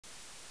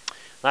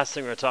Last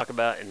thing we're going to talk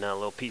about in a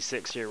little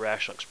P6 here,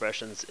 rational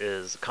expressions,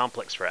 is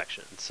complex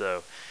fractions.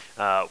 So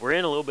we're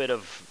in a little bit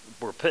of,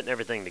 we're putting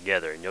everything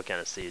together, and you'll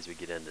kind of see as we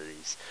get into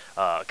these.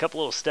 A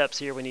couple little steps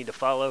here we need to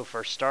follow.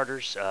 For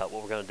starters, what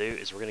we're going to do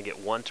is we're going to get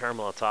one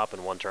term on the top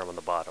and one term on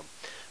the bottom.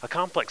 A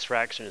complex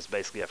fraction is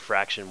basically a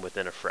fraction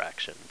within a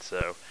fraction.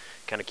 So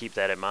kind of keep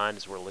that in mind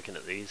as we're looking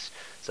at these.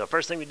 So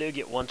first thing we do,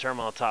 get one term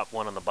on the top,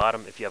 one on the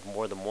bottom. If you have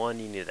more than one,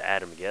 you need to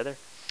add them together.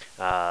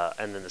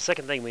 And then the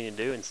second thing we need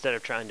to do, instead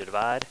of trying to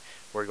divide,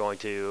 we're going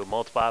to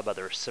multiply by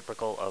the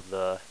reciprocal of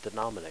the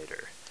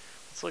denominator.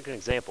 Let's look at an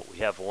example. We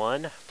have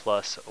 1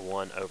 plus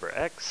 1 over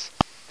x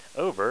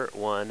over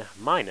 1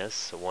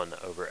 minus 1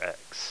 over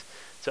x.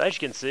 So as you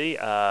can see,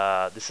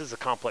 this is a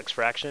complex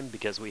fraction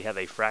because we have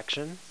a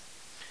fraction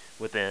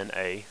within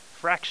a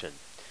fraction.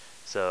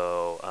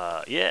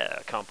 So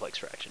yeah, complex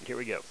fraction. Here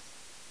we go.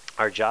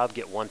 Our job,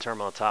 get one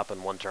term on the top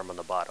and one term on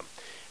the bottom.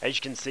 As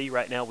you can see,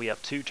 right now we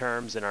have two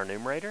terms in our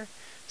numerator,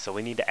 so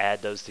we need to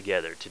add those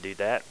together. To do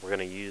that, we're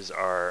going to use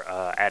our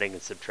adding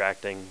and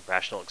subtracting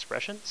rational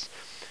expressions.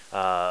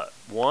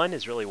 1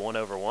 is really 1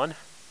 over 1.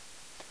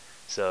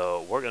 So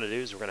what we're going to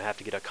do is we're going to have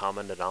to get a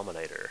common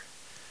denominator.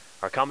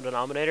 Our common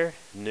denominator,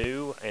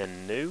 new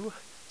and new.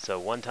 So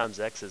 1 times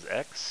x is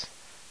x.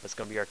 That's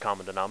going to be our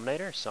common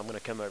denominator. So I'm going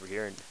to come over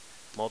here and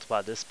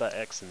multiply this by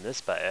x and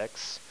this by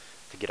x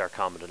to get our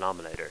common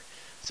denominator.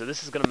 So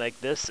this is going to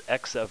make this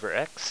x over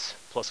x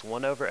plus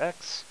 1 over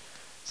x.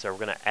 So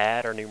we're going to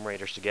add our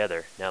numerators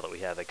together now that we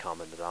have a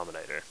common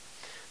denominator.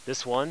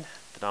 This one,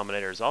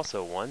 denominator is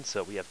also 1,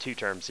 so we have two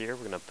terms here.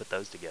 We're going to put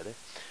those together.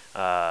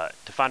 To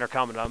find our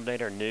common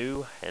denominator,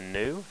 new and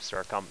new. So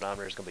our common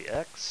denominator is going to be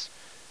x.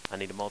 I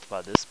need to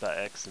multiply this by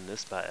x and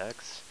this by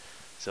x.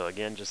 So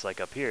again, just like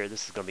up here,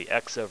 this is going to be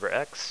x over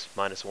x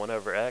minus 1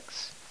 over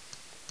x.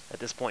 At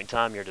this point in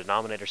time, your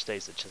denominator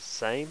stays just the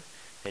same,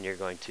 and you're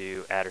going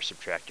to add or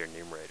subtract your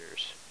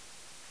numerators.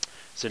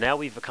 So now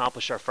we've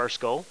accomplished our first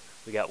goal.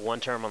 We got one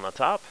term on the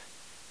top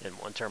and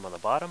one term on the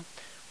bottom.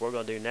 What we're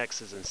going to do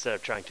next is, instead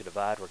of trying to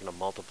divide, we're going to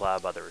multiply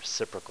by the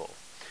reciprocal.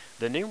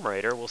 The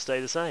numerator will stay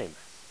the same,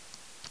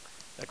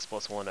 x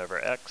plus 1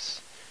 over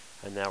x,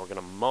 and now we're going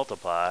to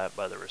multiply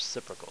by the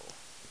reciprocal.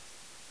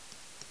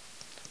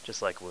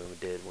 Just like when we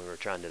did when we were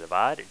trying to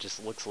divide, it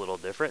just looks a little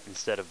different.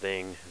 Instead of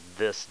being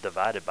this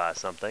divided by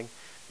something,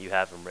 you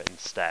have them written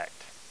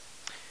stacked.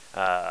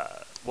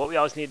 What we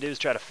always need to do is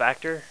try to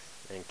factor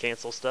and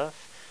cancel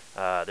stuff.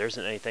 There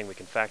isn't anything we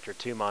can factor.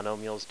 Two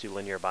monomials, two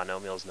linear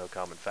binomials, no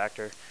common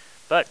factor.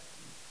 But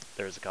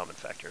there's a common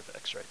factor of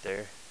x right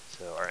there.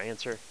 So our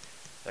answer,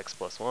 x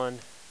plus 1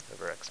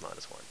 over x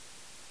minus 1.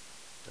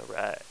 All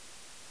right.